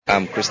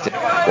I'm Christian,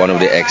 one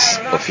of the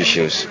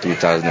ex-officials,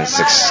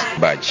 2006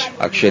 badge.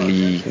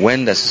 Actually,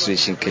 when the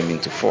association came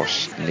into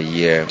force in the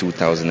year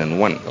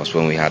 2001, was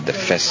when we had the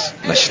first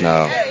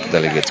National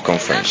Delegate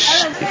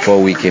Conference.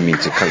 Before we came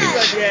into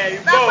college,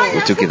 we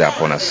took it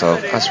upon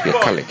ourselves as we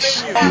are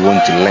colleagues. We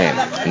want to learn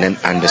and then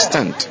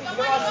understand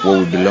what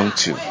we belong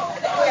to,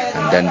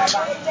 and then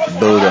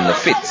build on the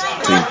faith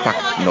to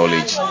impact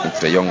knowledge into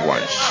the young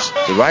ones.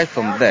 So right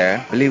from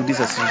there, I believe this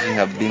association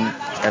have been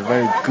a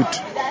very good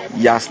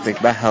yardstick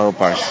that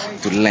help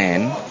us to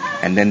learn,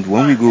 and then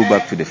when we go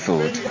back to the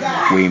field,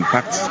 we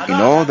impact in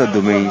all the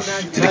domains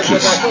to the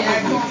kids.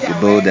 We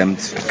build them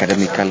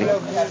academically,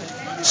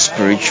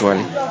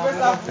 spiritually,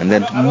 and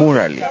then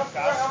morally,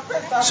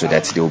 so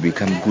that they will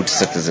become good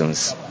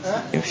citizens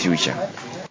in future.